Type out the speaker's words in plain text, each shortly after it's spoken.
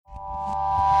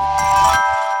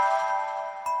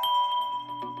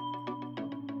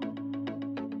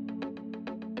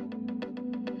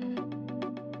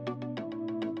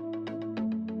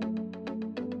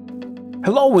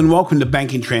Hello and welcome to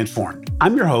Banking Transformed.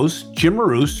 I'm your host, Jim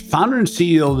Marous, founder and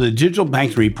CEO of the Digital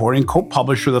Banking Report and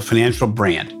co-publisher of the Financial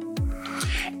Brand.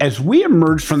 As we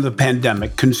emerge from the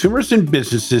pandemic, consumers and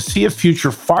businesses see a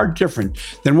future far different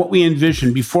than what we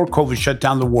envisioned before COVID shut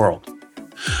down the world.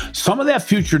 Some of that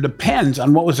future depends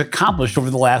on what was accomplished over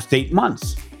the last 8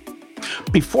 months.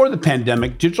 Before the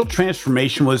pandemic, digital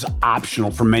transformation was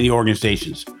optional for many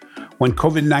organizations. When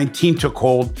COVID-19 took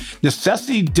hold,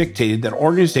 necessity dictated that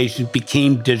organizations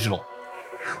became digital.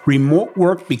 Remote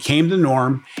work became the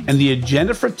norm, and the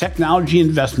agenda for technology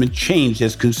investment changed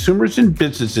as consumers and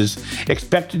businesses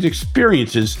expected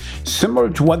experiences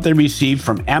similar to what they received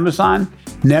from Amazon,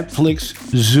 Netflix,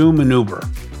 Zoom, and Uber.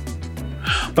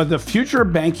 But the future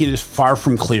of banking is far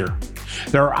from clear.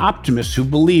 There are optimists who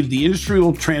believe the industry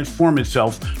will transform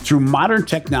itself through modern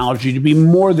technology to be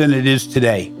more than it is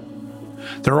today.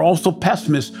 There are also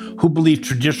pessimists who believe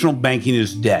traditional banking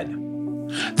is dead.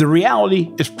 The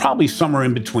reality is probably somewhere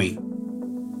in between.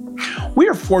 We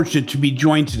are fortunate to be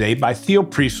joined today by Theo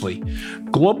Priestley,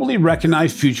 globally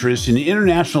recognized futurist and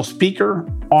international speaker,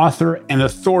 author, and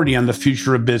authority on the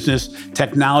future of business,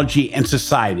 technology, and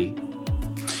society.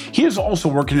 He is also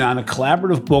working on a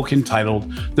collaborative book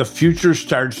entitled The Future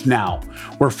Starts Now,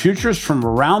 where futurists from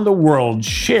around the world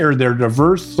share their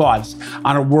diverse thoughts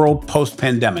on a world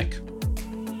post-pandemic.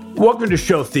 Welcome to the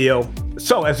show, Theo.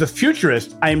 So, as a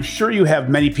futurist, I am sure you have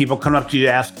many people come up to you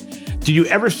to ask, did you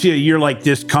ever see a year like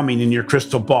this coming in your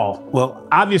crystal ball? Well,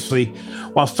 obviously,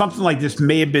 while something like this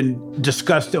may have been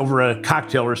discussed over a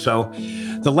cocktail or so,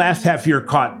 the last half year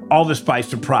caught all this by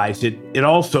surprise. It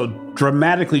also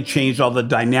dramatically changed all the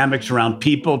dynamics around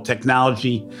people,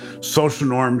 technology, social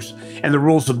norms, and the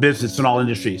rules of business in all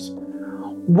industries.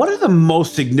 What are the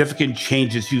most significant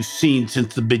changes you've seen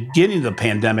since the beginning of the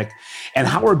pandemic, and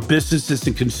how are businesses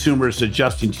and consumers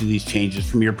adjusting to these changes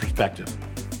from your perspective?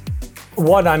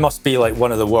 One, I must be like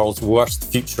one of the world's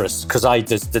worst futurists because I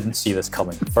just didn't see this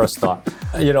coming, for a start.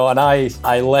 And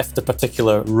I left a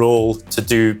particular role to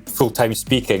do full-time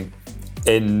speaking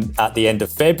at the end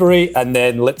of February, and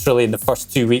then literally in the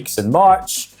first 2 weeks in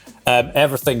March,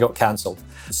 everything got cancelled.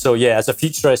 So yeah, as a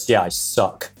futurist, I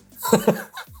suck.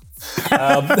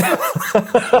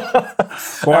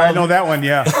 Well, I know that one,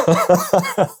 yeah.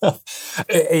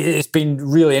 It's been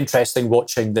really interesting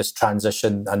watching this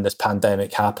transition and this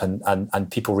pandemic happen and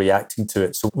people reacting to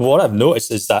it. So what I've noticed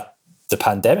is that the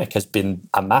pandemic has been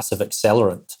a massive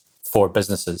accelerant for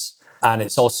businesses. And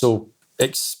it's also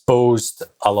exposed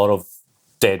a lot of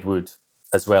dead wood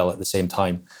as well at the same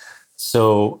time.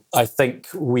 So I think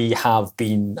we have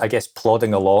been,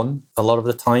 plodding along a lot of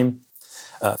the time,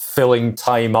 filling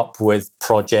time up with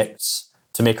projects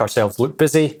to make ourselves look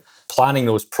busy, planning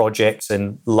those projects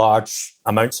in large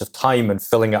amounts of time and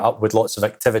filling it up with lots of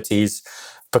activities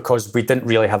because we didn't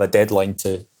really have a deadline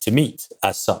to meet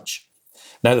as such.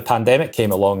 Now the pandemic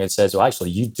came along and says, well,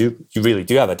 actually, you really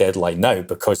do have a deadline now,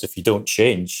 because if you don't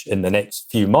change in the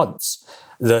next few months,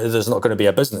 there's not going to be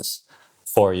a business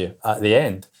for you at the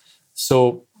end.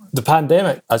 So the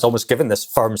pandemic has almost given this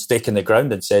firm stake in the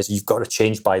ground and says, you've got to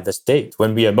change by this date.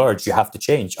 When we emerge, you have to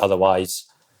change. Otherwise,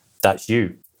 that's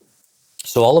you.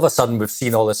 So all of a sudden, we've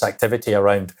seen all this activity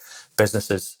around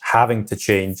businesses having to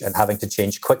change and having to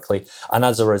change quickly. And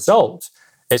as a result,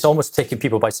 it's almost taken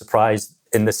people by surprise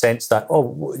in the sense that, do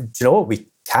you know what? We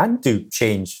can do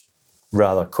change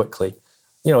rather quickly.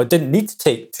 It didn't need to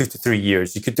take 2 to 3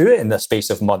 years. You could do it in the space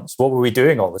of months. What were we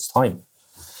doing all this time?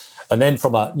 And then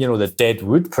from the dead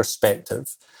wood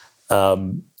perspective,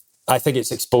 I think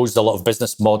it's exposed a lot of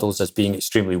business models as being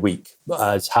extremely weak,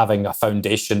 as having a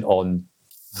foundation on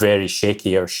very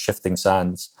shaky or shifting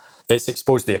sands. It's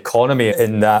exposed the economy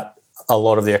in that a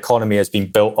lot of the economy has been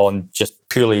built on just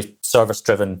purely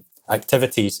service-driven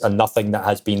activities and nothing that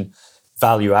has been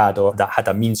value add or that had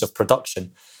a means of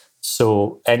production.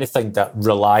 So anything that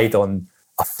relied on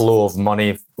a flow of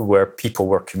money where people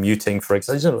were commuting, for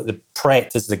example, the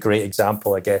Pret is the great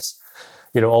example, I guess.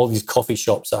 All these coffee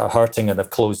shops that are hurting and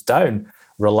have closed down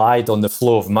relied on the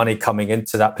flow of money coming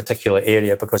into that particular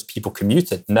area because people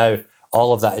commuted. Now,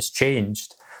 all of that has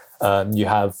changed. You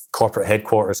have corporate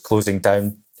headquarters closing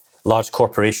down, large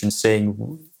corporations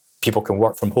saying people can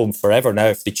work from home forever now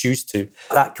if they choose to.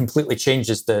 That completely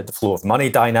changes the flow of money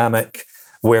dynamic,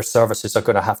 where services are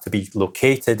going to have to be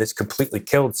located. It's completely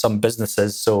killed some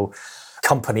businesses. So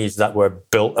companies that were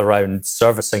built around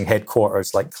servicing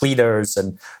headquarters, like cleaners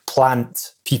and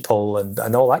plant people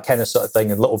and all that kind of sort of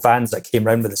thing, and little vans that came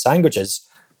around with the sandwiches,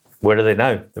 where are they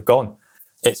now? They're gone.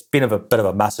 It's been a bit of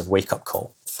a massive wake-up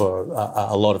call for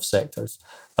a lot of sectors.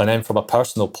 And then from a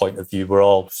personal point of view, we're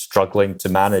all struggling to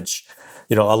manage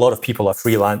A lot of people are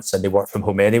freelance and they work from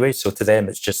home anyway. So to them,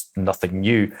 it's just nothing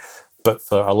new. But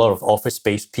for a lot of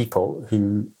office-based people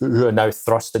who are now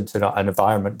thrust into an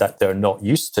environment that they're not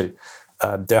used to,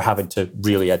 they're having to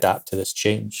really adapt to this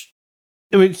change.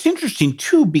 It's interesting,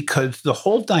 too, because the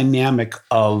whole dynamic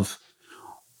of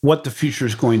what the future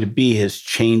is going to be has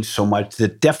changed so much. The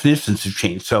definitions have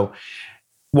changed. So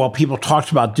while people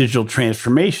talked about digital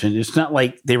transformation, it's not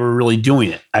like they were really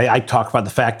doing it. I talk about the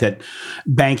fact that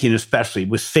banking especially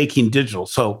was faking digital.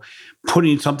 So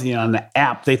putting something on the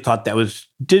app, they thought that was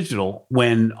digital,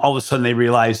 when all of a sudden they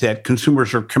realized that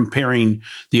consumers are comparing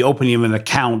the opening of an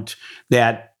account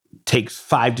that takes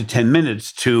 5 to 10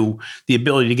 minutes to the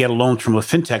ability to get a loan from a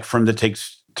fintech firm that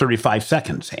takes 35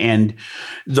 seconds. And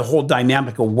the whole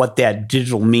dynamic of what that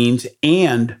digital means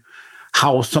and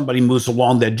how somebody moves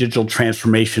along that digital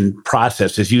transformation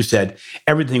process. As you said,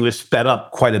 everything was sped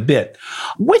up quite a bit.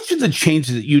 Which of the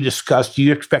changes that you discussed do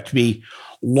you expect to be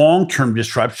long-term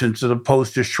disruptions as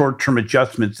opposed to short-term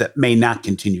adjustments that may not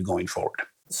continue going forward?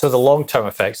 So the long-term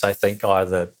effects, I think, are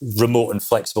the remote and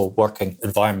flexible working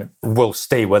environment will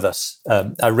stay with us.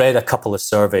 I read a couple of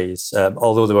surveys,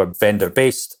 although they were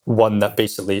vendor-based, one that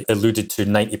basically alluded to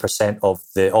 90% of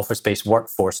the office-based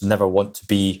workforce never want to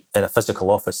be in a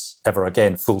physical office ever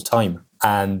again, full-time.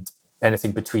 And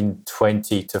anything between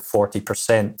 20 to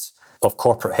 40% of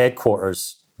corporate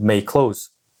headquarters may close.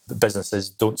 The businesses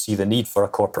don't see the need for a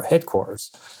corporate headquarters.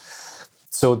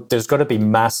 So there's got to be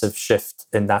massive shift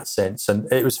in that sense.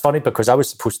 And it was funny because I was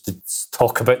supposed to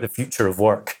talk about the future of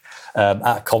work at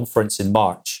a conference in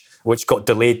March, which got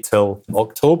delayed till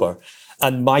October.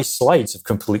 And my slides have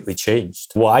completely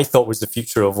changed. What I thought was the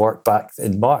future of work back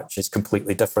in March is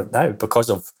completely different now because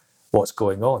of what's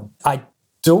going on. I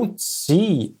don't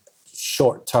see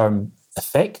short-term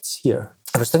effects here.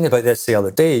 I was thinking about this the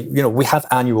other day. We have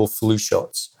annual flu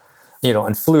shots.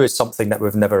 And flu is something that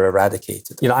we've never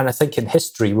eradicated. And I think in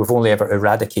history, we've only ever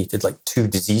eradicated like 2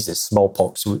 diseases,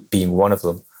 smallpox being one of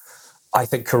them. I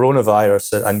think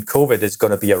coronavirus and COVID is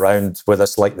going to be around with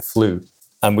us like the flu,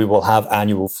 and we will have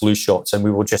annual flu shots, and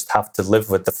we will just have to live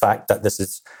with the fact that this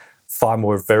is far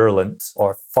more virulent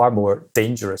or far more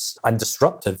dangerous and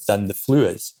disruptive than the flu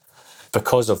is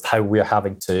because of how we're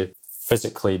having to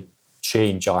physically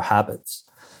change our habits.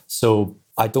 So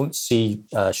I don't see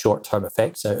short-term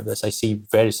effects out of this. I see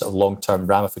very sort of long-term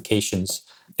ramifications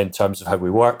in terms of how we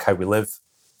work, how we live.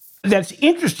 That's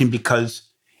interesting because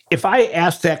if I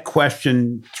asked that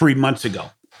question 3 months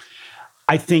ago,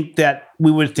 I think that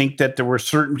we would think that there were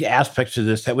certain aspects of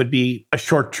this that would be a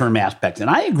short-term aspect. And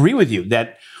I agree with you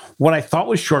that what I thought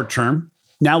was short-term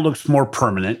now looks more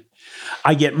permanent.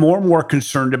 I get more and more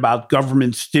concerned about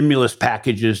government stimulus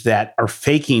packages that are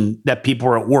faking that people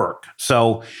are at work.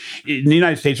 So in the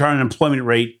United States, our unemployment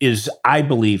rate is, I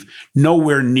believe,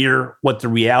 nowhere near what the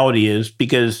reality is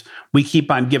because we keep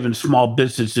on giving small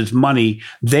businesses money.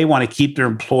 They want to keep their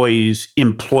employees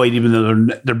employed, even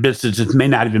though their businesses may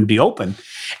not even be open.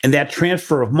 And that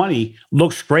transfer of money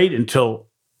looks great until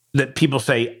that people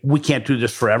say, we can't do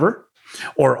this forever,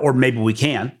 or maybe we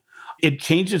can. It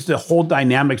changes the whole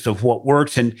dynamics of what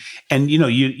works. And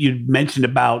you mentioned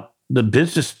about the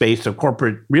business space of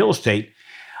corporate real estate.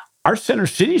 Our center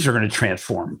cities are going to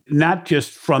transform, not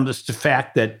just from the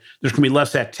fact that there's going to be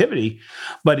less activity,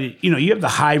 but you have the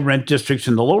high rent districts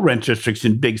and the low rent districts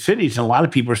in big cities. And a lot of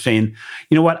people are saying,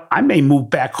 you know what, I may move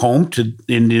back home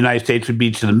in the United States would be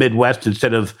to the Midwest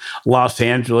instead of Los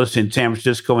Angeles and San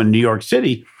Francisco and New York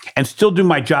City and still do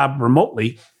my job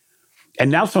remotely. And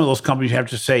now some of those companies have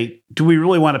to say, do we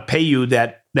really want to pay you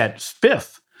that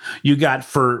spiff you got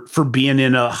for being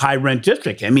in a high rent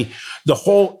district? I mean,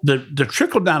 the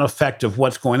trickle down effect of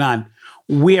what's going on,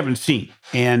 we haven't seen.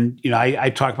 And, I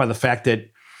talk about the fact that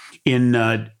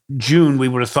in June, we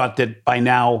would have thought that by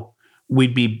now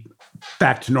we'd be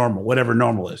back to normal, whatever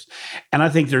normal is. And I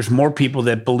think there's more people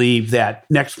that believe that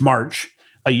next March,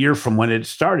 a year from when it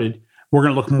started, we're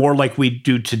going to look more like we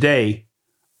do today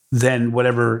than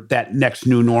whatever that next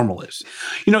new normal is.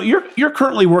 You're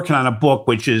currently working on a book,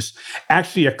 which is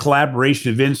actually a collaboration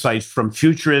of insights from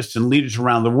futurists and leaders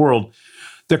around the world.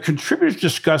 The contributors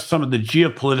discuss some of the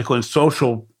geopolitical and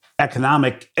social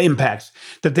economic impacts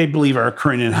that they believe are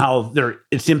occurring and how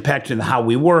it's impacting how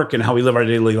we work and how we live our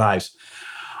daily lives.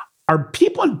 Are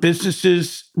people and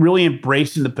businesses really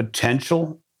embracing the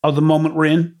potential of the moment we're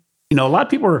in? A lot of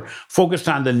people are focused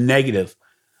on the negative.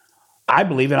 I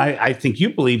believe, and I think you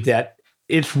believe, that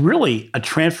it's really a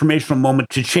transformational moment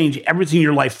to change everything in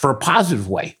your life for a positive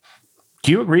way.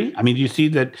 Do you agree? I mean, do you see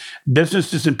that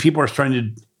businesses and people are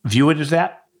starting to view it as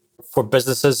that? For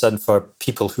businesses and for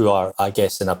people who are, I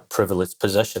guess, in a privileged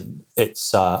position,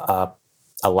 it's a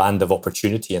a land of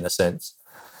opportunity in a sense.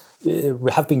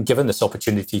 We have been given this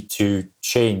opportunity to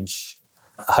change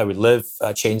how we live,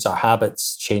 change our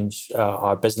habits, change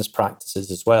our business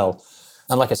practices as well.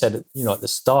 And like I said, at the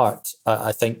start,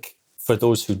 I think for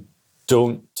those who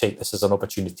don't take this as an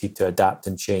opportunity to adapt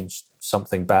and change,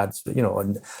 something bad,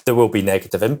 and there will be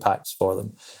negative impacts for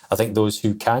them. I think those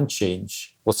who can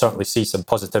change will certainly see some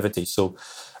positivity. So,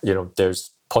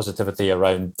 there's positivity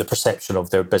around the perception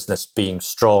of their business being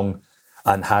strong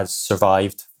and has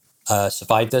survived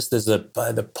this. There's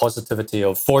the positivity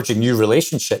of forging new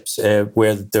relationships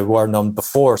where there were none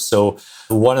before. So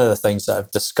one of the things that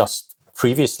I've discussed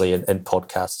previously in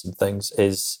podcasts and things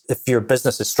is if your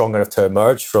business is strong enough to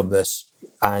emerge from this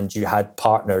and you had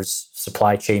partners,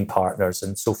 supply chain partners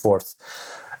and so forth,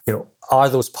 are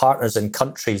those partners in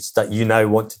countries that you now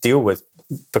want to deal with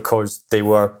because they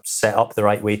were set up the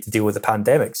right way to deal with the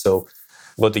pandemic? So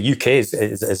the UK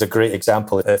is a great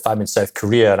example. If I'm in South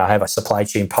Korea and I have a supply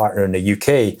chain partner in the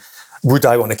UK, would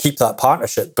I want to keep that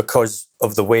partnership because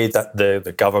of the way that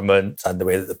the government and the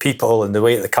way that the people and the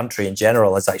way that the country in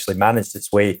general has actually managed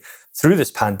its way through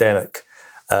this pandemic?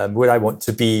 Would I want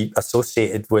to be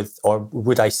associated with, or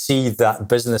would I see that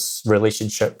business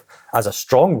relationship as a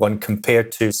strong one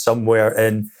compared to somewhere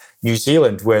in New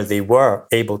Zealand where they were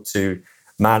able to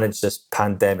manage this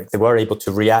pandemic? They were able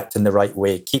to react in the right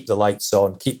way, keep the lights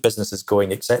on, keep businesses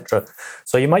going, etc.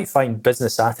 So you might find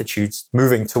business attitudes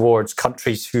moving towards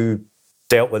countries who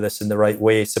dealt with this in the right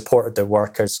way, supported their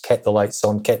workers, kept the lights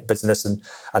on, kept business and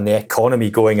the economy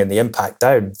going and the impact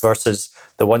down, versus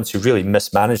the ones who really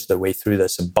mismanaged their way through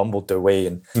this and bumbled their way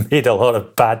and made a lot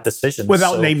of bad decisions.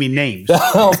 Without naming names.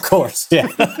 Of course, yeah.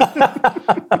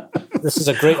 This is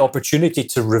a great opportunity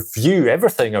to review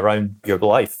everything around your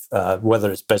life,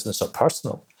 whether it's business or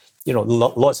personal.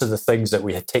 Lots of the things that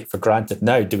we take for granted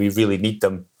now, do we really need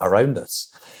them around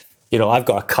us? I've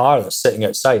got a car that's sitting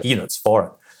outside. It's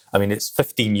foreign. I mean, it's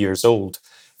 15 years old,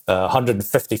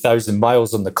 150,000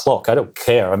 miles on the clock. I don't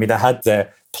care. I mean, I had the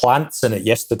plants in it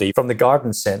yesterday from the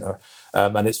garden centre,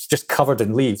 and it's just covered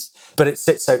in leaves. But it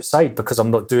sits outside because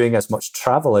I'm not doing as much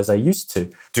travel as I used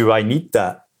to. Do I need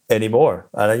that anymore?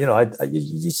 And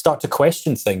you start to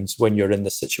question things when you're in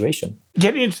this situation.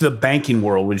 Getting into the banking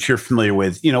world, which you're familiar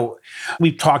with,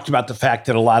 we've talked about the fact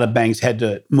that a lot of banks had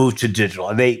to move to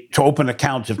digital. To open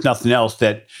accounts, if nothing else,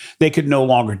 that they could no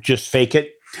longer just fake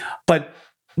it. But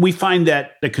we find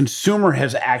that the consumer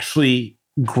has actually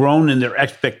grown in their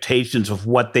expectations of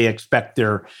what they expect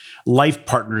their life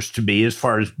partners to be as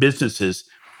far as businesses.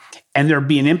 And they're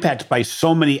being impacted by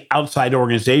so many outside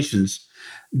organizations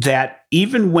that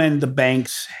even when the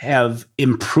banks have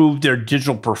improved their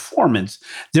digital performance,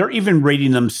 they're even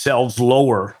rating themselves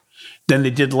lower than they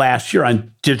did last year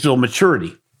on digital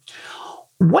maturity.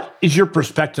 What is your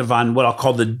perspective on what I'll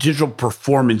call the digital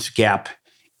performance gap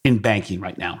in banking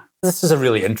right now? This is a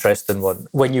really interesting one.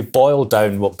 When you boil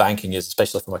down what banking is,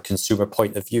 especially from a consumer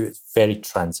point of view, it's very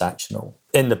transactional.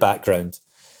 In the background,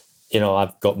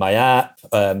 I've got my app,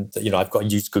 I've got to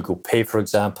use Google Pay, for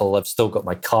example. I've still got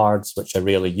my cards, which I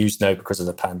rarely use now because of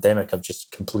the pandemic. I've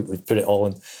just completely put it all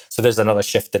in. So there's another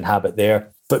shift in habit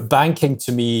there. But banking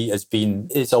to me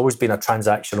it's always been a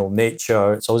transactional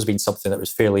nature. It's always been something that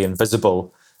was fairly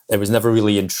invisible. It was never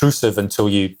really intrusive until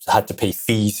you had to pay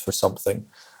fees for something.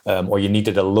 Or you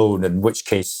needed a loan, in which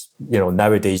case,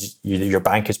 nowadays your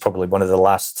bank is probably one of the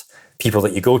last people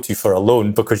that you go to for a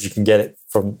loan because you can get it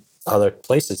from other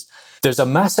places. There's a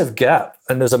massive gap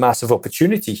and there's a massive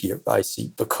opportunity here, I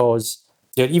see, because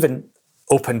even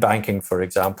open banking, for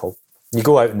example, you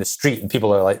go out in the street and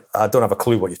people are like, I don't have a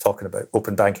clue what you're talking about.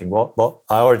 Open banking, what?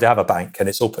 I already have a bank and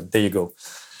it's open. There you go.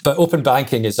 But open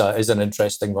banking is an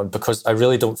interesting one because I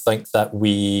really don't think that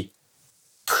we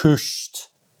pushed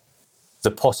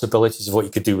the possibilities of what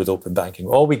you could do with open banking.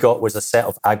 All we got was a set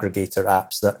of aggregator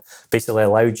apps that basically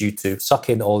allowed you to suck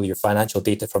in all your financial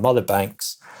data from other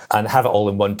banks and have it all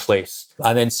in one place.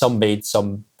 And then some made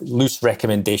some loose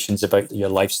recommendations about your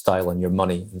lifestyle and your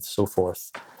money and so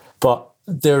forth. But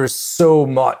there is so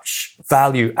much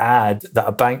value add that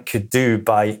a bank could do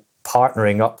by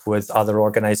partnering up with other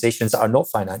organizations that are not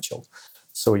financial.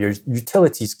 So your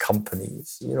utilities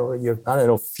companies,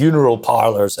 your, funeral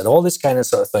parlors and all this kind of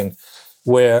sort of thing,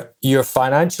 where your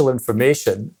financial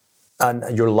information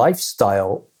and your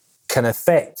lifestyle can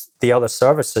affect the other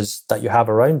services that you have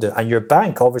around it. And your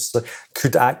bank obviously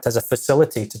could act as a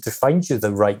facilitator to find you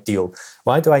the right deal.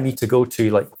 Why do I need to go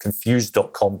to like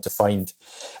confused.com to find,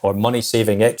 or Money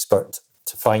Saving Expert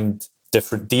to find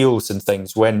different deals and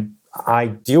things when I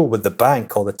deal with the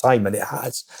bank all the time? And it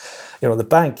has, the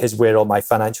bank is where all my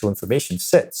financial information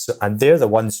sits. And they're the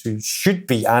ones who should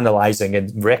be analyzing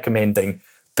and recommending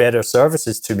better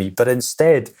services to me. But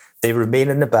instead, they remain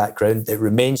in the background. It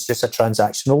remains just a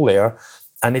transactional layer,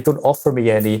 and they don't offer me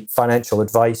any financial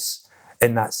advice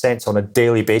in that sense on a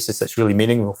daily basis that's really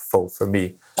meaningful for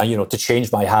me. And, to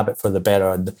change my habit for the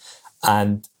better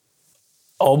and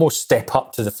almost step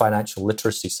up to the financial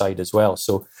literacy side as well.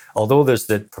 So although there's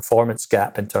the performance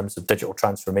gap in terms of digital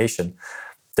transformation,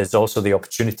 there's also the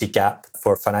opportunity gap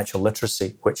for financial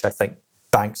literacy, which I think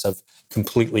banks have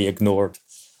completely ignored.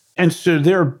 And so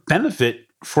there are benefit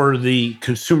for the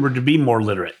consumer to be more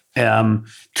literate,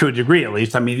 to a degree at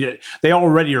least. I mean, they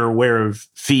already are aware of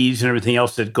fees and everything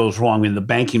else that goes wrong in the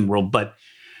banking world, but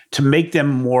to make them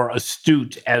more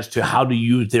astute as to how to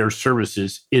use their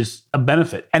services is a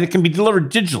benefit. And it can be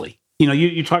delivered digitally.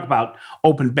 You talk about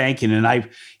open banking, and I've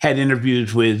had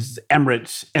interviews with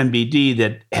Emirates NBD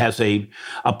that has a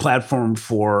platform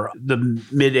for the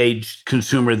mid-aged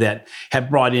consumer that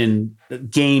have brought in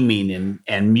gaming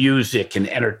and music and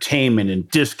entertainment and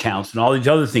discounts and all these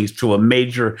other things to a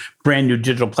major brand new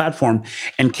digital platform.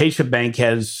 And CaixaBank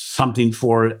has something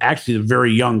for actually the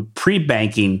very young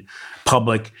pre-banking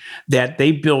public that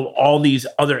they build all these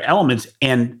other elements,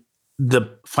 and the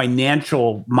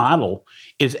financial model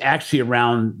is actually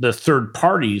around the third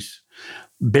parties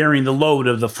bearing the load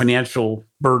of the financial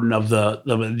burden of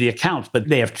the accounts. But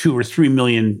they have 2 or 3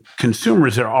 million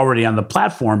consumers that are already on the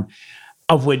platform,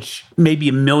 of which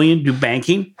maybe 1 million do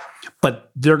banking,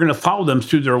 but they're going to follow them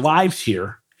through their lives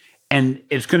here. And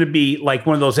it's going to be like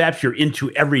one of those apps you're into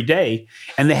every day,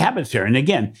 and the habits there. And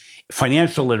again,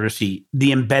 financial literacy,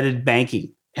 the embedded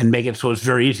banking, and make it so it's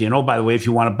very easy. And by the way, if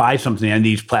you want to buy something on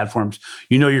these platforms,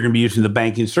 you're going to be using the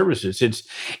banking services. It's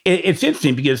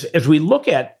interesting because as we look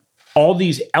at all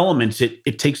these elements,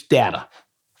 it takes data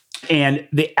and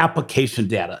the application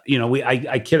data.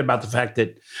 I kid about the fact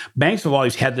that banks have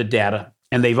always had the data,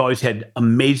 and they've always had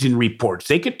amazing reports.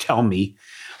 They could tell me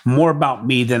more about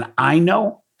me than I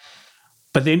know,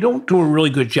 but they don't do a really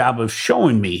good job of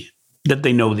showing me that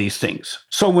they know these things.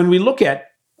 So when we look at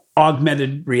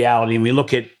augmented reality and we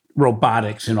look at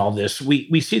robotics and all this,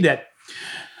 we see that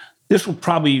this will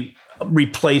probably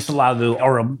replace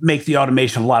or make the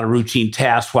automation of a lot of routine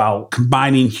tasks while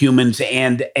combining humans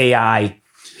and AI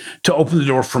to open the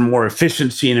door for more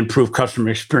efficiency and improve customer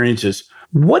experiences.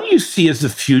 What do you see as the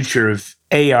future of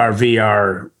AR,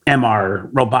 VR, MR,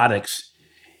 robotics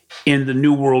in the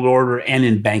new world order and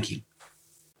in banking?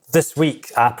 This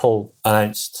week, Apple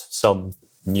announced some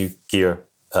new gear.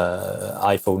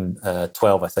 iPhone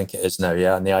 12, I think it is now,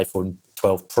 and the iPhone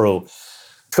 12 Pro.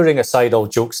 Putting aside all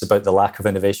jokes about the lack of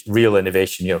innovation, real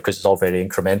innovation, because it's all very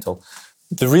incremental.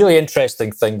 The really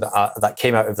interesting thing that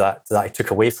came out of that I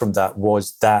took away from that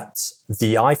was that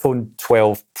the iPhone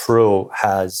 12 Pro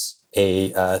has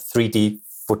a 3D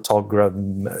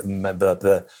photogram,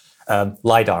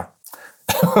 LiDAR.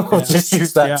 We'll just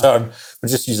use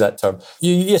that term.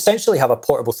 You essentially have a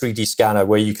portable 3D scanner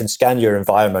where you can scan your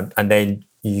environment, and then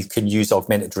you can use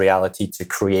augmented reality to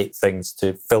create things,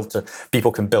 to filter.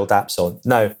 People can build apps on.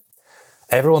 Now,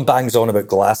 everyone bangs on about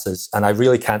glasses, and I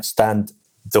really can't stand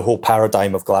the whole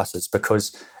paradigm of glasses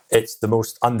because it's the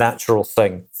most unnatural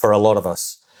thing for a lot of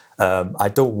us. I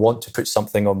don't want to put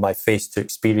something on my face to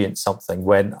experience something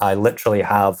when I literally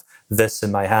have this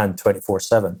in my hand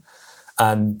 24/7.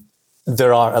 And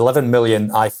there are 11 million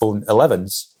iPhone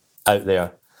 11s out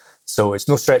there. So it's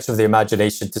no stretch of the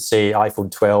imagination to say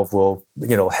iPhone 12 will,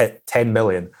 hit 10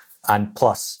 million and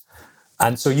plus.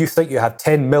 And so you think you have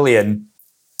 10 million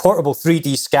portable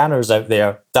 3D scanners out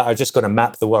there that are just going to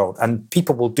map the world, and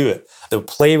people will do it. They'll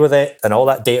play with it, and all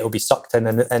that data will be sucked in.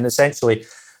 And essentially,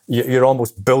 you're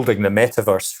almost building the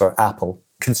metaverse for Apple.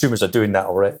 Consumers are doing that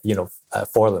already,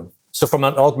 for them. So from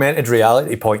an augmented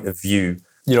reality point of view,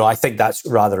 I think that's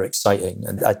rather exciting.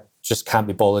 And I just can't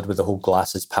be bothered with the whole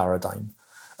glasses paradigm.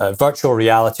 Virtual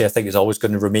reality, I think, is always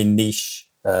going to remain niche.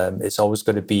 It's always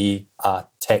going to be a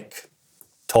tech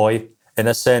toy, in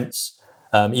a sense.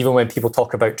 Even when people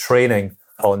talk about training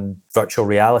on virtual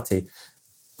reality,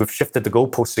 we've shifted the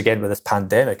goalposts again with this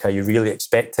pandemic. Are you really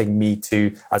expecting me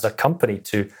to, as a company,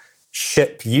 to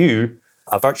ship you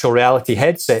a virtual reality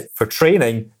headset for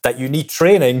training that you need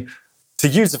training to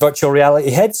use the virtual reality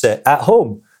headset at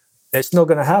home? It's not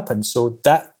going to happen. So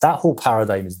that whole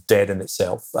paradigm is dead in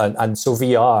itself. And so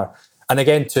VR, and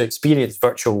again, to experience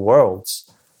virtual worlds,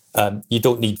 you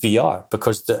don't need VR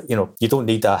because you don't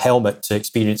need a helmet to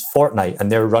experience Fortnite,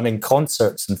 and they're running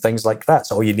concerts and things like that.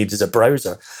 So all you need is a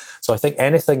browser. So I think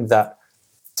anything that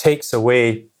takes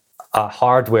away a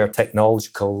hardware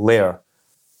technological layer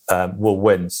will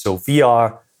win. So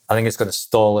VR I think it's going to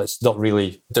stall. It's not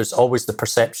really, there's always the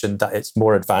perception that it's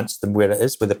more advanced than where it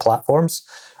is with the platforms.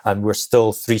 And we're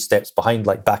still 3 steps behind,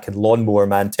 like back in Lawnmower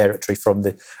Man territory from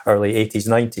the early 80s,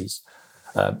 90s.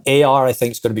 AR, I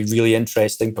think, is going to be really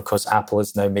interesting because Apple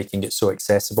is now making it so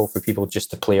accessible for people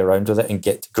just to play around with it and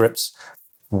get to grips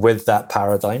with that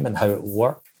paradigm and how it will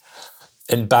work.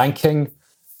 In banking,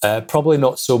 probably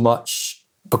not so much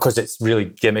because it's really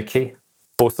gimmicky.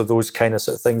 Both of those kind of,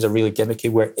 sort of things are really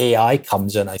gimmicky. Where AI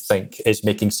comes in, I think, is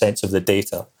making sense of the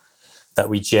data that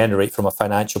we generate from a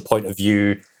financial point of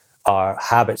view, our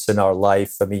habits in our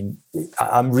life. I mean,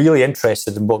 I'm really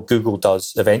interested in what Google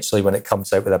does eventually when it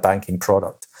comes out with a banking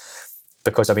product.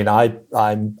 Because, I mean,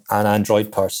 I'm an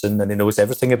Android person and it knows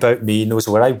everything about me, knows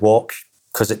where I walk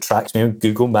because it tracks me on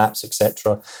Google Maps,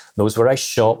 etc., knows where I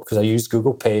shop because I use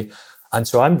Google Pay. And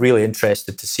so I'm really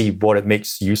interested to see what it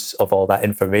makes use of all that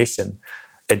information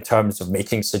in terms of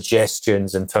making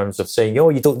suggestions, in terms of saying, oh,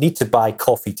 you don't need to buy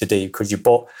coffee today because you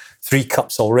bought 3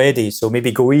 cups already, so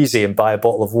maybe go easy and buy a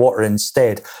bottle of water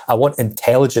instead. I want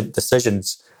intelligent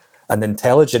decisions and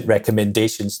intelligent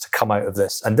recommendations to come out of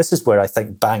this. And this is where I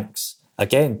think banks,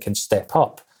 again, can step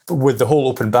up. With the whole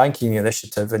open banking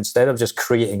initiative, instead of just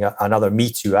creating another Me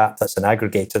Too app that's an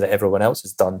aggregator that everyone else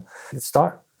has done,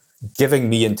 start giving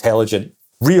me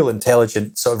real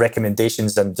intelligent sort of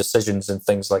recommendations and decisions and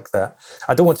things like that.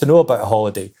 I don't want to know about a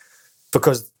holiday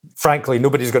because, frankly,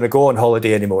 nobody's going to go on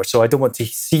holiday anymore. So I don't want to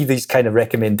see these kind of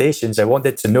recommendations. I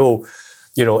wanted to know,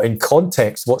 in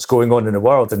context, what's going on in the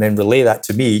world and then relay that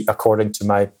to me according to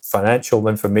my financial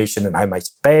information and how I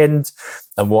spend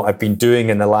and what I've been doing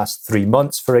in the last 3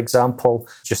 months, for example,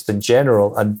 just in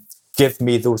general, and give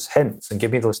me those hints and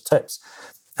give me those tips.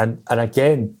 And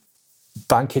again,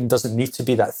 banking doesn't need to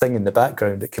be that thing in the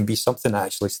background. It can be something that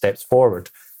actually steps forward.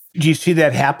 Do you see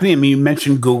that happening? I mean, you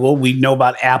mentioned Google. We know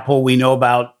about Apple. We know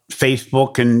about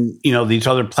Facebook and, these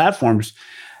other platforms.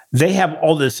 They have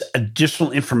all this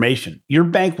additional information. Your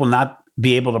bank will not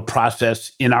be able to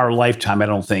process in our lifetime, I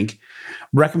don't think,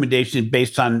 recommendations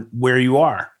based on where you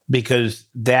are, because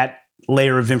that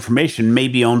layer of information may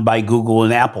be owned by Google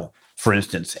and Apple, for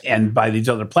instance, and by these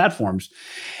other platforms.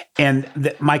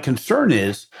 And my concern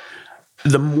is,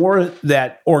 the more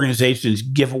that organizations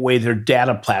give away their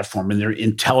data platform and their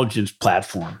intelligence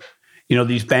platform,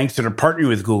 these banks that are partnering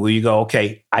with Google, you go,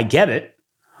 okay, I get it.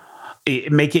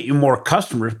 It may get you more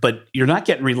customers, but you're not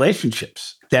getting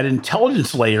relationships. That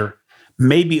intelligence layer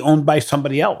may be owned by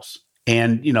somebody else.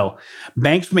 And,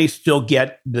 banks may still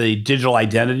get the digital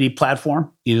identity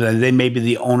platform. They may be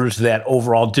the owners of that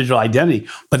overall digital identity,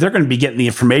 but they're going to be getting the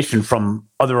information from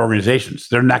other organizations.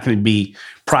 They're not going to be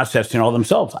processing all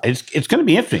themselves. It's going to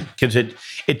be interesting because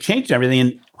it changed everything.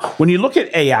 And when you look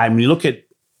at AI, when you look at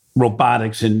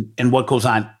robotics and what goes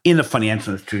on in a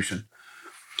financial institution,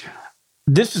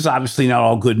 this is obviously not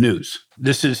all good news.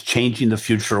 This is changing the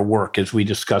future of work, as we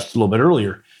discussed a little bit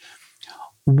earlier.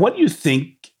 What do you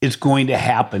think is going to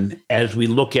happen as we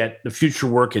look at the future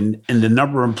work and the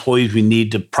number of employees we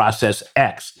need to process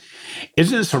X?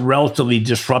 Isn't this a relatively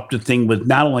disruptive thing with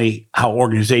not only how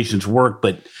organizations work,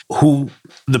 but who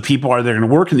the people are that are going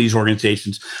to work in these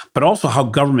organizations, but also how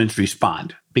governments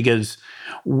respond? Because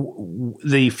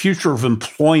the future of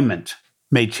employment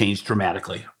may change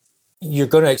dramatically. You're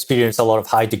going to experience a lot of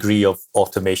high degree of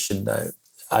automation now.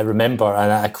 I remember,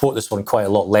 and I quote this one quite a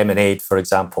lot, Lemonade, for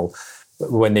example,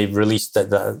 when they released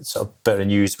the sort of bit of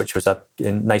news, which was a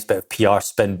nice bit of PR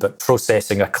spin, but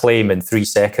processing a claim in 3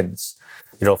 seconds,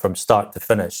 from start to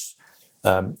finish.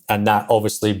 And that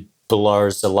obviously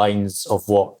blurs the lines of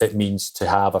what it means to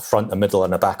have a front, a middle,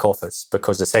 and a back office,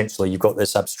 because essentially you've got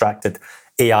this abstracted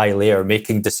AI layer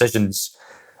making decisions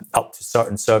up to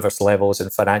certain service levels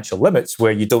and financial limits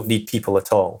where you don't need people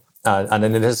at all. And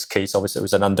in this case, obviously, it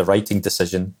was an underwriting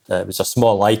decision. It was a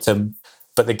small item.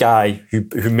 But the guy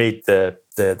who made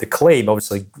the claim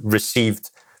obviously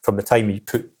received, from the time he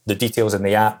put the details in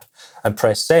the app and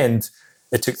pressed send,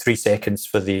 it took 3 seconds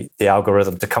for the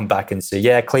algorithm to come back and say,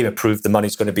 yeah, claim approved, the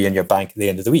money's going to be in your bank at the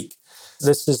end of the week.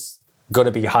 This is going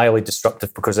to be highly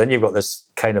disruptive because then you've got this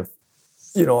kind of,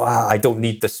 I don't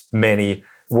need this many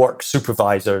work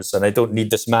supervisors and I don't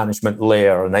need this management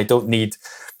layer and I don't need,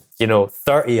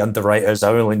 30 underwriters,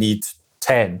 I only need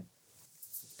 10.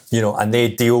 And they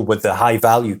deal with the high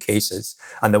value cases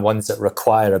and the ones that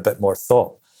require a bit more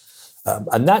thought.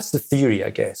 And that's the theory, I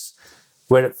guess.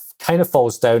 Where it kind of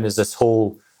falls down is this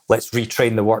whole, let's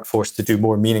retrain the workforce to do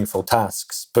more meaningful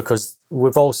tasks. Because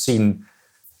we've all seen,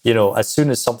 as soon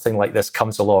as something like this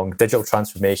comes along, digital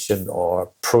transformation or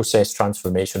process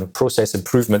transformation or process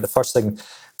improvement, the first thing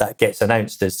that gets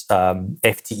announced is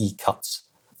FTE cuts.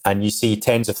 And you see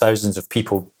tens of thousands of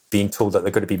people being told that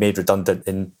they're going to be made redundant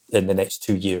in the next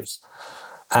 2 years.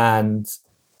 And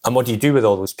what do you do with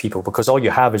all those people? Because all you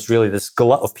have is really this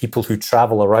glut of people who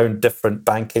travel around different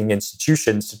banking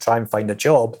institutions to try and find a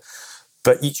job.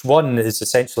 But each one is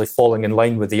essentially falling in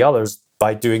line with the others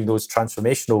by doing those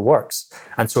transformational works.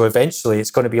 And so eventually it's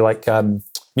going to be like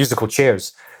musical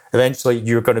chairs. Eventually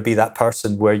you're going to be that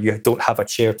person where you don't have a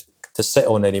chair to sit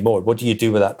on anymore. What do you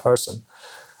do with that person?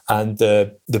 And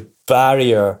the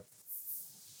barrier,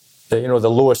 the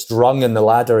lowest rung in the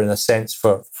ladder, in a sense,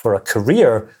 for a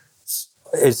career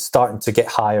is starting to get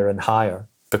higher and higher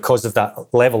because of that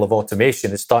level of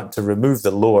automation. It's starting to remove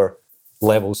the lower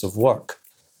levels of work.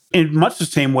 In much the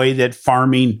same way that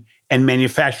farming and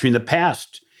manufacturing in the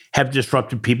past have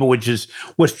disrupted people, which is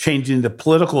what's changing the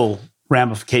political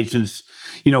ramifications,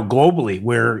 globally,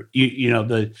 where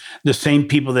the same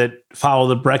people that follow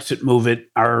the Brexit movement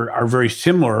are very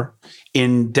similar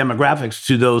in demographics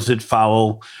to those that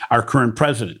follow our current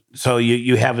president. So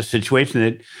you have a situation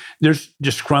that there's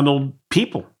disgruntled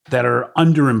people that are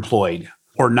underemployed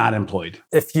or not employed.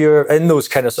 If you're in those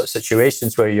kind of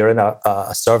situations where you're in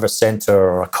a service center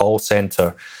or a call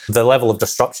center, the level of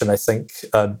disruption, I think,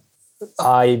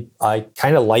 I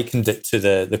kind of likened it to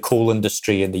the coal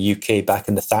industry in the UK back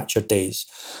in the Thatcher days,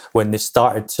 when they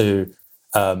started to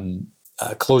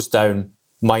close down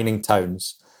mining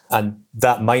towns. And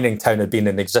that mining town had been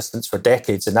in existence for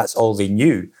decades, and that's all they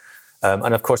knew.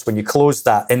 And of course, when you close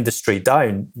that industry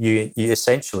down, you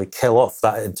essentially kill off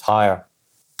that entire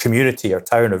community or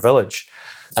town or village.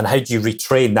 And how do you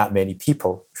retrain that many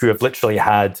people who have literally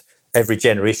had every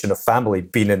generation of family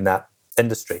been in that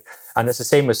industry? And it's the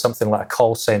same with something like a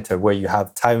call center, where you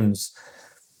have towns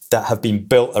that have been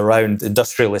built around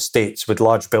industrial estates with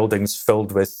large buildings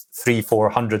filled with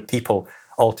 300-400 people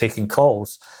all taking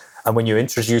calls. And when you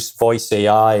introduce voice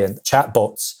AI and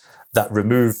chatbots that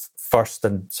remove first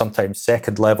and sometimes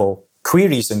second level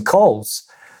queries and calls,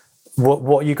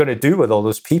 what are you going to do with all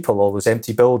those people, all those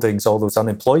empty buildings, all those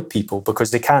unemployed people?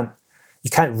 Because you can't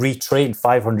retrain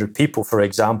 500 people, for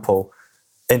example,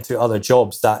 into other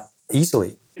jobs that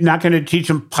easily. You're not going to teach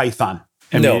them Python.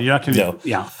 No.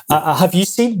 Yeah. Have you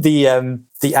seen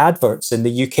the adverts in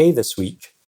the UK this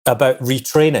week about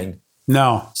retraining?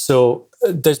 No. So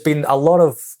there's been a lot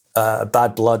of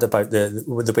bad blood about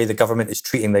the way the government is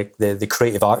treating the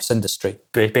creative arts industry,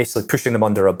 basically pushing them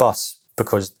under a bus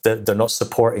because they're not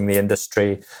supporting the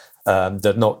industry.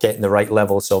 They're not getting the right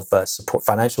levels of support,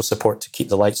 financial support to keep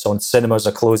the lights on. Cinemas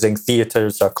are closing,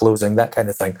 theatres are closing, that kind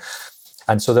of thing.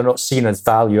 And so they're not seen as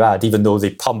value add, even though they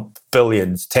pump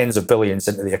billions, tens of billions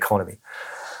into the economy.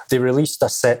 They released a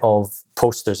set of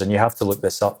posters, and you have to look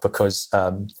this up because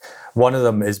one of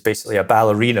them is basically a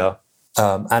ballerina,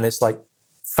 and it's like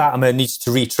Fatima needs to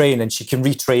retrain, and she can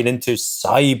retrain into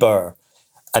cyber.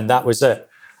 And that was it.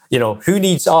 Who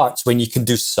needs arts when you can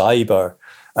do cyber?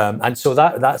 And so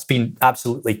that's been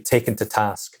absolutely taken to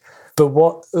task. But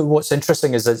what's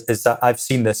interesting is that I've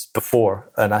seen this before,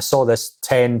 and I saw this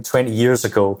 10, 20 years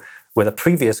ago with a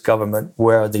previous government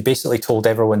where they basically told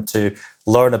everyone to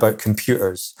learn about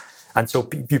computers. And so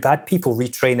you've had people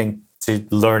retraining to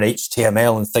learn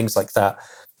HTML and things like that,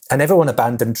 and everyone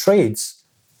abandoned trades.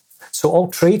 So all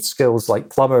trade skills like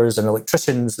plumbers and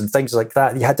electricians and things like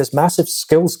that, you had this massive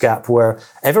skills gap where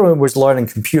everyone was learning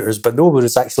computers, but nobody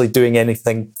was actually doing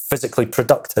anything physically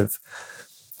productive.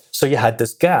 So you had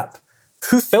this gap.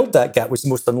 Who filled that gap was the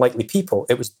most unlikely people.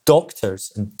 It was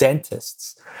doctors and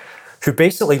dentists who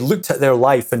basically looked at their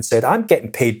life and said, I'm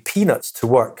getting paid peanuts to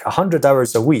work 100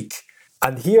 hours a week.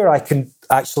 And here I can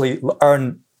actually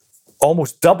earn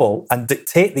almost double and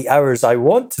dictate the hours I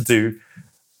want to do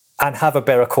and have a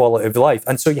better quality of life.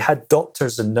 And so you had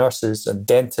doctors and nurses and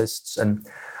dentists and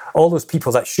all those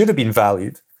people that should have been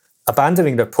valued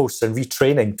abandoning their posts and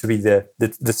retraining to be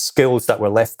the skills that were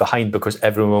left behind because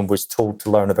everyone was told to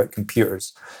learn about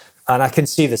computers. And I can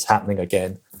see this happening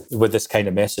again with this kind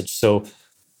of message. So,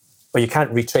 you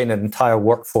can't retrain an entire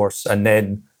workforce and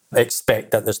then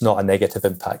expect that there's not a negative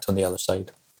impact on the other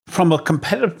side. From a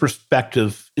competitive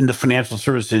perspective in the financial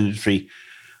service industry,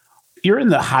 you're in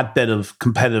the hotbed of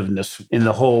competitiveness in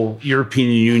the whole European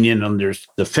Union, and there's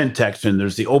the fintechs, and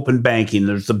there's the open banking,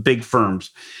 there's the big firms.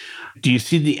 Do you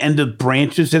see the end of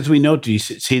branches as we know? Do you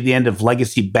see the end of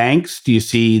legacy banks? Do you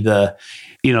see the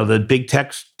big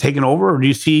techs taking over, or do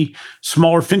you see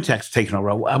smaller fintechs taking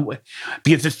over?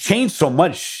 Because it's changed so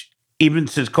much even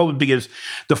since COVID, because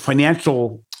the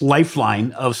financial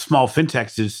lifeline of small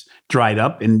fintechs is dried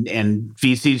up, and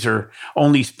VCs are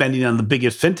only spending on the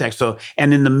biggest fintechs. So,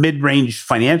 and in the mid-range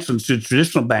financial institutions,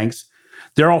 traditional banks,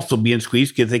 they're also being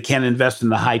squeezed because they can't invest in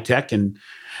the high tech, and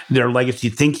their legacy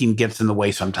thinking gets in the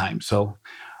way sometimes. So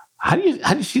How do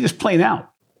you see this playing out?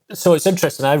 So it's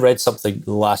interesting. I read something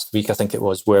last week, I think it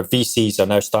was, where VCs are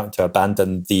now starting to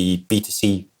abandon the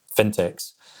B2C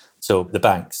fintechs, so the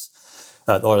banks,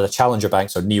 or the challenger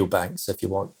banks or neobanks, if you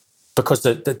want. Because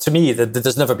to me,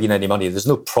 there's never been any money. There's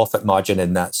no profit margin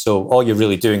in that. So all you're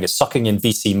really doing is sucking in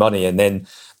VC money, and then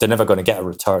they're never going to get a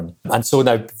return. And so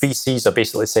now VCs are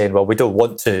basically saying, well, we don't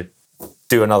want to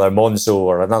do another Monzo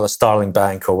or another Starling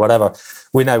Bank or whatever.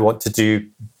 We now want to do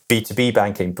B2B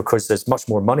banking because there's much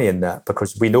more money in that,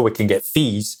 because we know we can get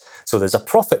fees. So there's a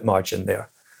profit margin there.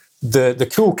 The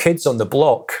cool kids on the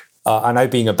block are now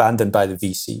being abandoned by the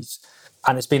VCs.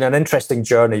 And it's been an interesting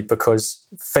journey because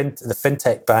the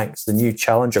fintech banks, the new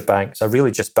challenger banks, are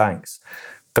really just banks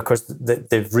because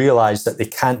they've realized that they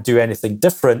can't do anything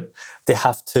different. They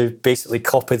have to basically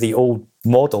copy the old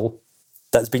model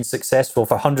that's been successful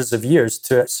for hundreds of years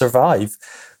to survive.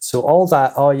 So all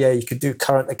that, oh yeah, you could do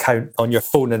current account on your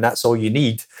phone and that's all you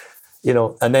need,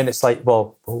 and then it's like,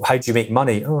 well, how do you make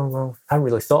money? Oh, well, I haven't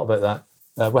really thought about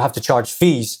that. We'll have to charge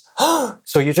fees.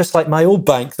 So you're just like my old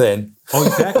bank then. Oh,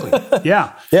 exactly.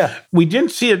 Yeah. Yeah. We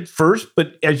didn't see it first,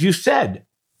 but as you said,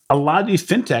 a lot of these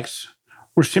fintechs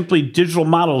were simply digital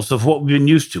models of what we've been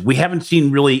used to. We haven't seen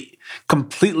really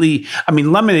completely,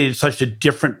 Lemonade is such a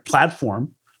different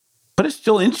platform, but it's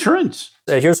still insurance.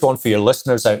 Here's one for your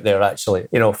listeners out there, actually,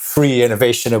 free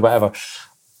innovation or whatever.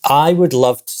 I would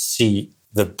love to see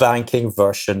the banking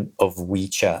version of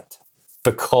WeChat,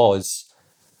 because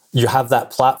you have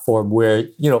that platform where,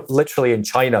 literally in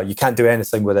China, you can't do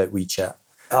anything without WeChat.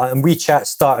 And WeChat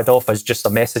started off as just a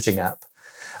messaging app.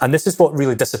 And this is what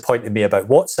really disappointed me about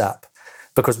WhatsApp,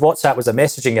 because WhatsApp was a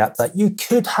messaging app that you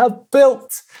could have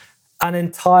built an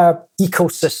entire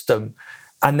ecosystem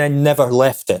and then never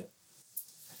left it.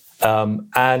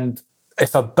 And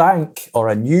if a bank or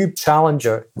a new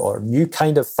challenger or a new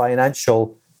kind of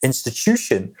financial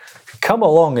institution come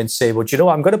along and say, well, do you know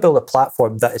what? I'm going to build a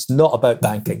platform that is not about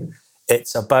banking.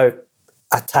 It's about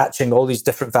attaching all these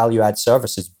different value-add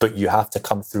services, but you have to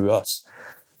come through us.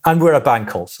 And we're a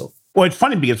bank also. Well, it's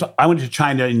funny because I went to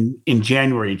China in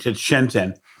January to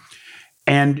Shenzhen,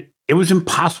 and it was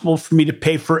impossible for me to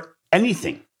pay for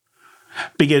anything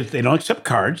because they don't accept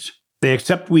cards. They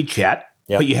accept WeChat,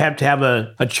 but you have to have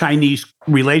a Chinese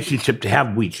relationship to have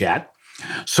WeChat.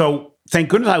 So thank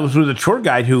goodness I was with a tour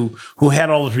guide who had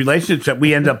all those relationships that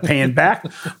we end up paying back.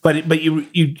 But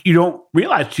you don't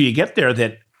realize till you get there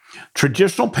that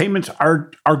traditional payments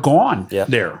are gone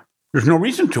there. There's no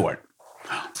reason to it.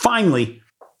 Finally,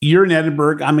 you're in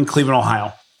Edinburgh, I'm in Cleveland,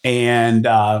 Ohio, and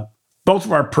both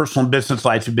of our personal and business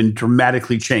lives have been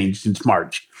dramatically changed since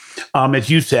March. As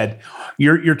you said,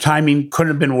 your timing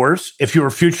couldn't have been worse. If you were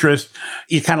a futurist,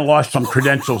 you kind of lost some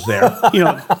credentials there.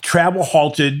 Travel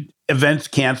halted, events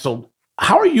canceled.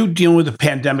 How are you dealing with the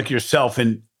pandemic yourself,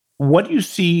 and what do you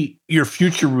see your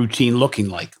future routine looking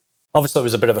like? Obviously, it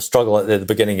was a bit of a struggle at the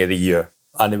beginning of the year,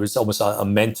 and it was almost a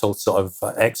mental sort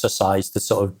of exercise to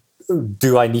sort of,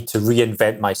 do I need to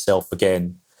reinvent myself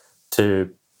again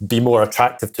to be more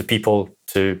attractive to people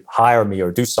to hire me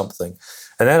or do something?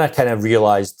 And then I kind of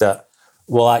realized that,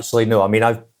 well, actually, no.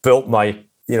 I've built my,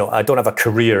 I don't have a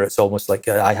career. It's almost like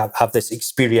I have this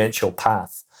experiential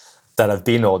path that I've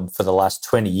been on for the last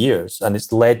 20 years. And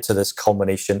it's led to this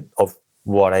culmination of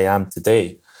what I am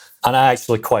today. And I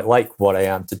actually quite like what I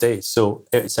am today. So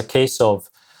it's a case of,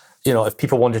 if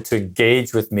people wanted to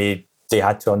engage with me, they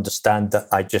had to understand that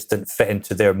I just didn't fit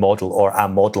into their model or a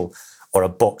model or a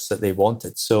box that they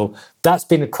wanted. So that's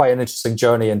been quite an interesting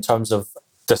journey in terms of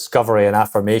discovery and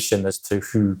affirmation as to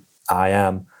who I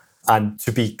am, and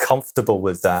to be comfortable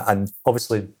with that. And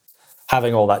obviously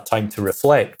having all that time to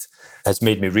reflect has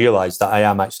made me realize that I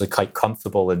am actually quite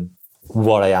comfortable in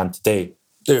what I am today.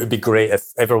 It would be great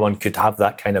if everyone could have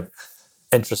that kind of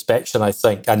introspection, I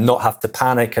think, and not have to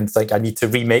panic and think I need to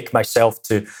remake myself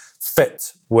to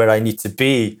fit where I need to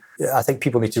be. I think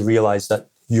people need to realize that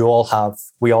we all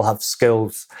have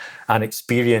skills and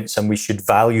experience, and we should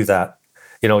value that.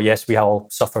 Yes, we all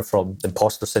suffer from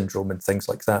imposter syndrome and things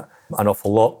like that an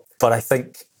awful lot. But I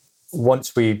think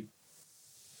once we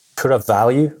put a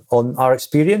value on our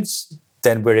experience,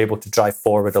 then we're able to drive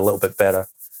forward a little bit better.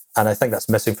 And I think that's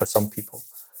missing for some people.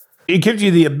 It gives you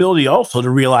the ability also to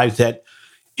realize that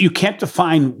you can't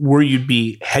define where you'd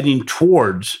be heading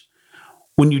towards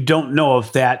when you don't know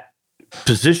if that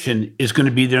position is going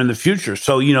to be there in the future.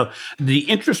 So, the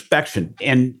introspection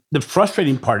and the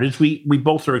frustrating part is we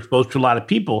both are exposed to a lot of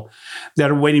people that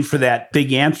are waiting for that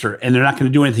big answer, and they're not going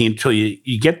to do anything until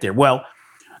you get there. Well,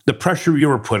 the pressure you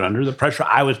were put under, the pressure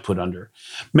I was put under,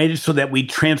 made it so that we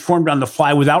transformed on the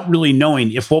fly without really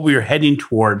knowing if what we were heading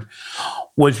toward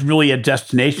was really a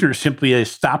destination or simply a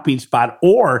stopping spot,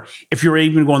 or if you're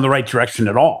even going the right direction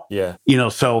at all. Yeah.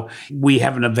 So we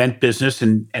have an event business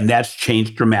and that's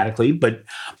changed dramatically. But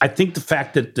I think the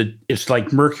fact that it's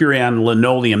like mercury on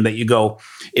linoleum that you go,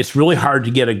 it's really hard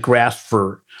to get a grasp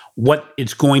for what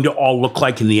it's going to all look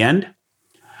like in the end.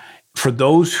 For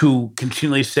those who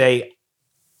continually say,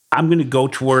 I'm going to go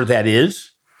to where that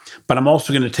is, but I'm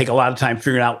also going to take a lot of time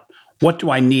figuring out what do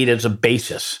I need as a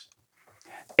basis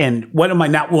and what am I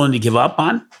not willing to give up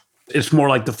on? It's more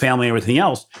like the family and everything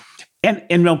else. And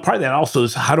part of that also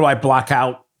is how do I block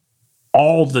out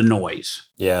all the noise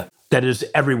that is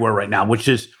everywhere right now, which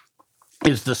is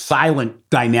the silent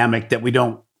dynamic that we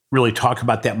don't really talk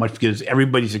about that much because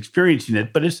everybody's experiencing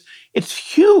it, but it's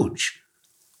huge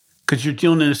because you're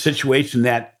dealing in a situation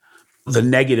that the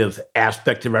negative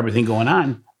aspect of everything going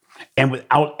on and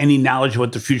without any knowledge of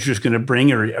what the future is going to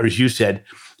bring, or as you said,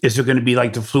 is it going to be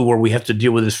like the flu where we have to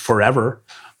deal with this forever?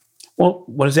 Well,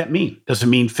 what does that mean? Does it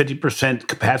mean 50%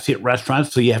 capacity at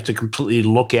restaurants? So you have to completely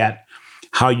look at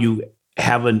how you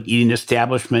have an eating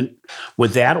establishment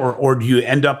with that, or do you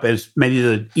end up, as many of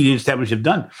the eating establishments have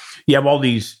done, you have all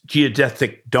these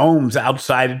geodesic domes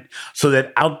outside so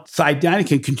that outside dining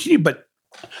can continue, but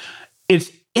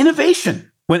it's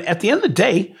innovation. When at the end of the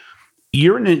day,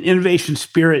 you're in an innovation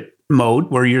spirit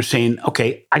mode where you're saying,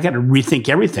 okay, I got to rethink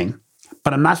everything,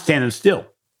 but I'm not standing still,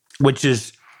 which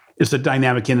is a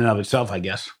dynamic in and of itself, I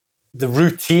guess. The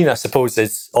routine, I suppose,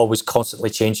 is always constantly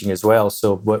changing as well.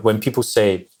 So when people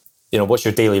say, what's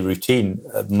your daily routine?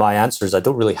 My answer is I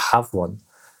don't really have one.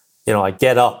 I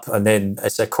get up and then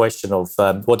it's a question of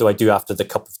what do I do after the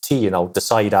cup of tea? And I'll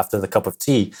decide after the cup of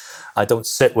tea. I don't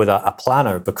sit with a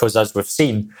planner because, as we've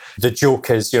seen, the joke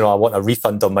is, I want a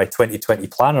refund on my 2020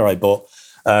 planner I bought.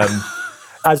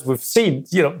 As we've seen,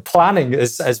 planning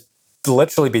has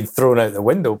literally been thrown out the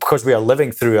window because we are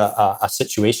living through a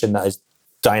situation that is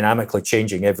dynamically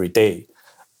changing every day,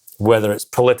 whether it's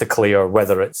politically or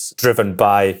whether it's driven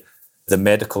by the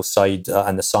medical side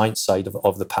and the science side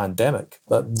of the pandemic.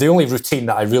 But the only routine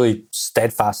that I really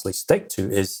steadfastly stick to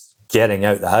is getting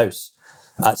out the house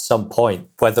at some point,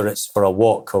 whether it's for a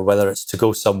walk or whether it's to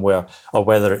go somewhere or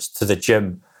whether it's to the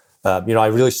gym. I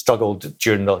really struggled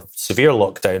during the severe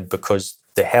lockdown because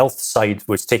the health side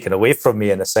was taken away from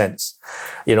me in a sense,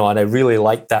 and I really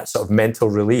liked that sort of mental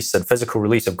release and physical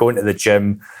release of going to the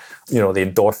gym, the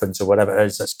endorphins or whatever it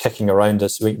is that's kicking around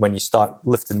us when you start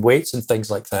lifting weights and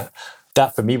things like that.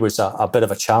 That for me was a bit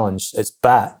of a challenge. It's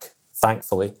back,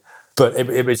 thankfully, but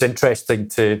it was interesting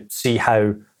to see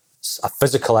how a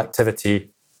physical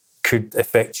activity could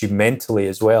affect you mentally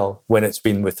as well when it's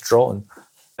been withdrawn.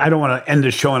 I don't want to end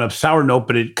the show on a sour note,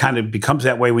 but it kind of becomes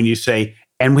that way when you say,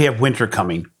 and we have winter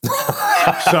coming.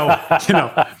 So,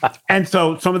 and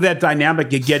so some of that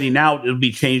dynamic of getting out, it'll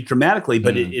be changed dramatically,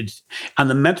 but it's on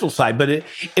the mental side, but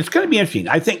it's going to be interesting.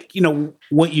 I think,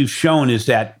 what you've shown is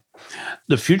that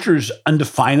the future is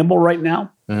undefinable right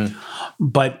now,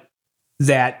 but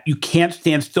that you can't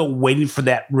stand still waiting for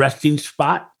that resting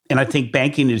spot. And I think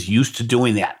banking is used to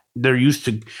doing that. They're used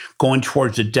to going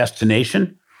towards a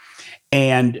destination.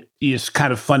 And it's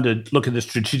kind of fun to look at the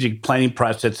strategic planning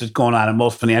process that's going on in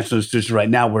most financial institutions right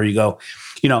now, where you go,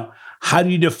 how do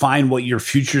you define what your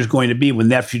future is going to be when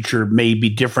that future may be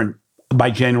different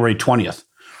by January 20th?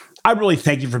 I really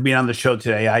thank you for being on the show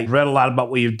today. I read a lot about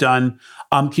what you've done.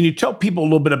 Can you tell people a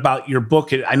little bit about your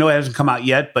book? I know it hasn't come out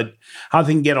yet, but how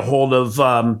they can get a hold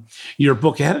of your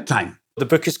book ahead of time? The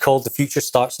book is called The Future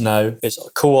Starts Now. It's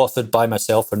co-authored by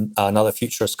myself and another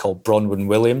futurist called Bronwyn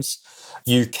Williams.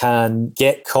 You can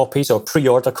get copies or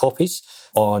pre-order copies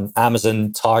on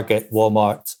Amazon, Target,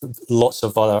 Walmart, lots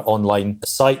of other online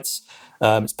sites.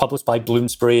 It's published by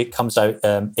Bloomsbury. It comes out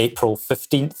April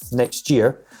 15th next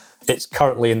year. It's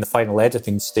currently in the final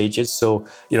editing stages. So,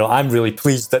 I'm really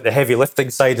pleased that the heavy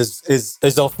lifting side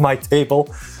is off my table.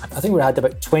 I think we had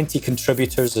about 20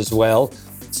 contributors as well.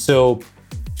 So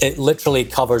it literally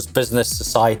covers business,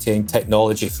 society, and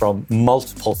technology from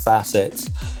multiple facets.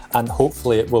 And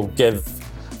hopefully it will give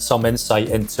some insight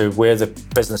into where the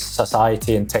business,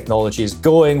 society, and technology is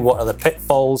going. What are the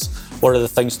pitfalls? What are the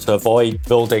things to avoid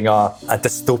building a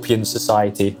dystopian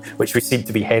society, which we seem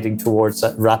to be heading towards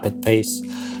at rapid pace?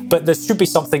 But there should be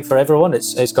something for everyone.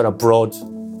 It's got a broad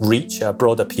reach, a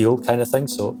broad appeal kind of thing.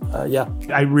 So, yeah.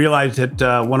 I realized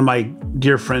that one of my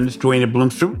dear friends, Duane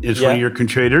Bloomstrom, is one of your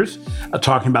contributors,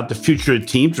 talking about the future of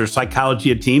teams or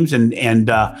psychology of teams. And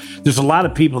there's a lot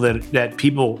of people that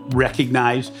people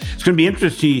recognize. It's going to be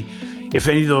interesting. if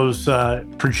any of those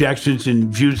projections and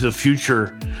views of the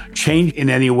future change in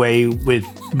any way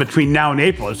between now and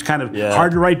April. It's kind of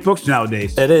hard to write books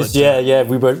nowadays. It is, yeah.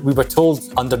 We were told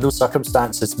under no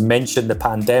circumstances mention the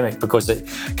pandemic because it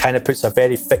kind of puts a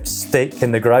very fixed stake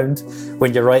in the ground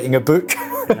when you're writing a book.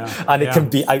 And it can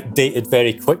be outdated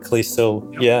very quickly.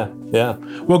 So, yeah.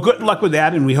 Well, good luck with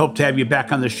that, and we hope to have you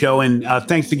back on the show. And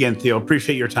thanks again, Theo.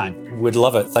 Appreciate your time. Would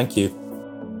love it. Thank you.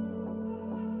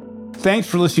 Thanks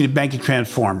for listening to Banking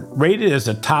Transform, rated as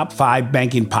a top 5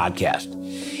 banking podcast.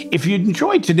 If you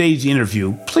enjoyed today's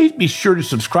interview, please be sure to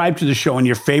subscribe to the show in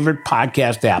your favorite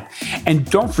podcast app. And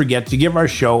don't forget to give our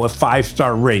show a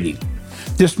 5-star rating.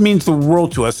 This means the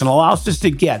world to us and allows us to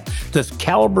get this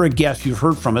caliber of guests you've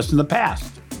heard from us in the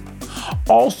past.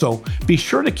 Also, be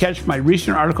sure to catch my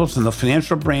recent articles in the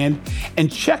Financial Brand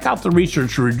and check out the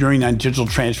research we're doing on digital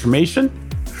transformation,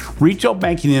 retail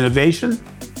banking innovation,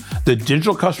 the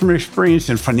digital customer experience,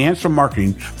 and financial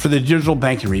marketing for the Digital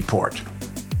Banking Report.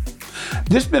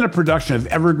 This has been a production of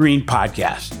Evergreen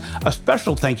Podcast. A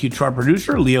special thank you to our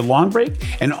producer, Leah Longbreak,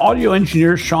 and audio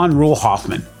engineer, Sean Rule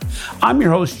Hoffman. I'm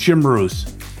your host, Jim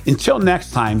Marous. Until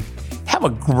next time, have a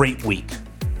great week.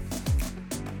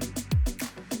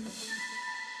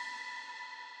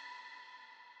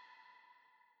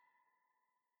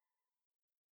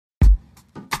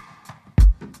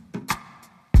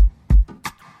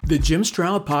 The Jim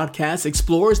Stroud Podcast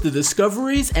explores the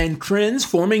discoveries and trends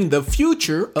forming the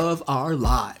future of our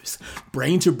lives.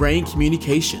 Brain-to-brain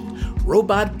communication,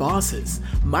 robot bosses,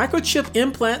 microchip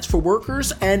implants for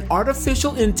workers, and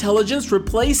artificial intelligence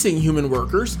replacing human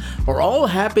workers are all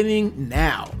happening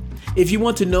now. If you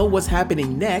want to know what's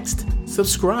happening next,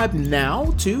 subscribe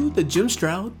now to the Jim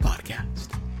Stroud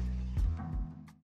Podcast.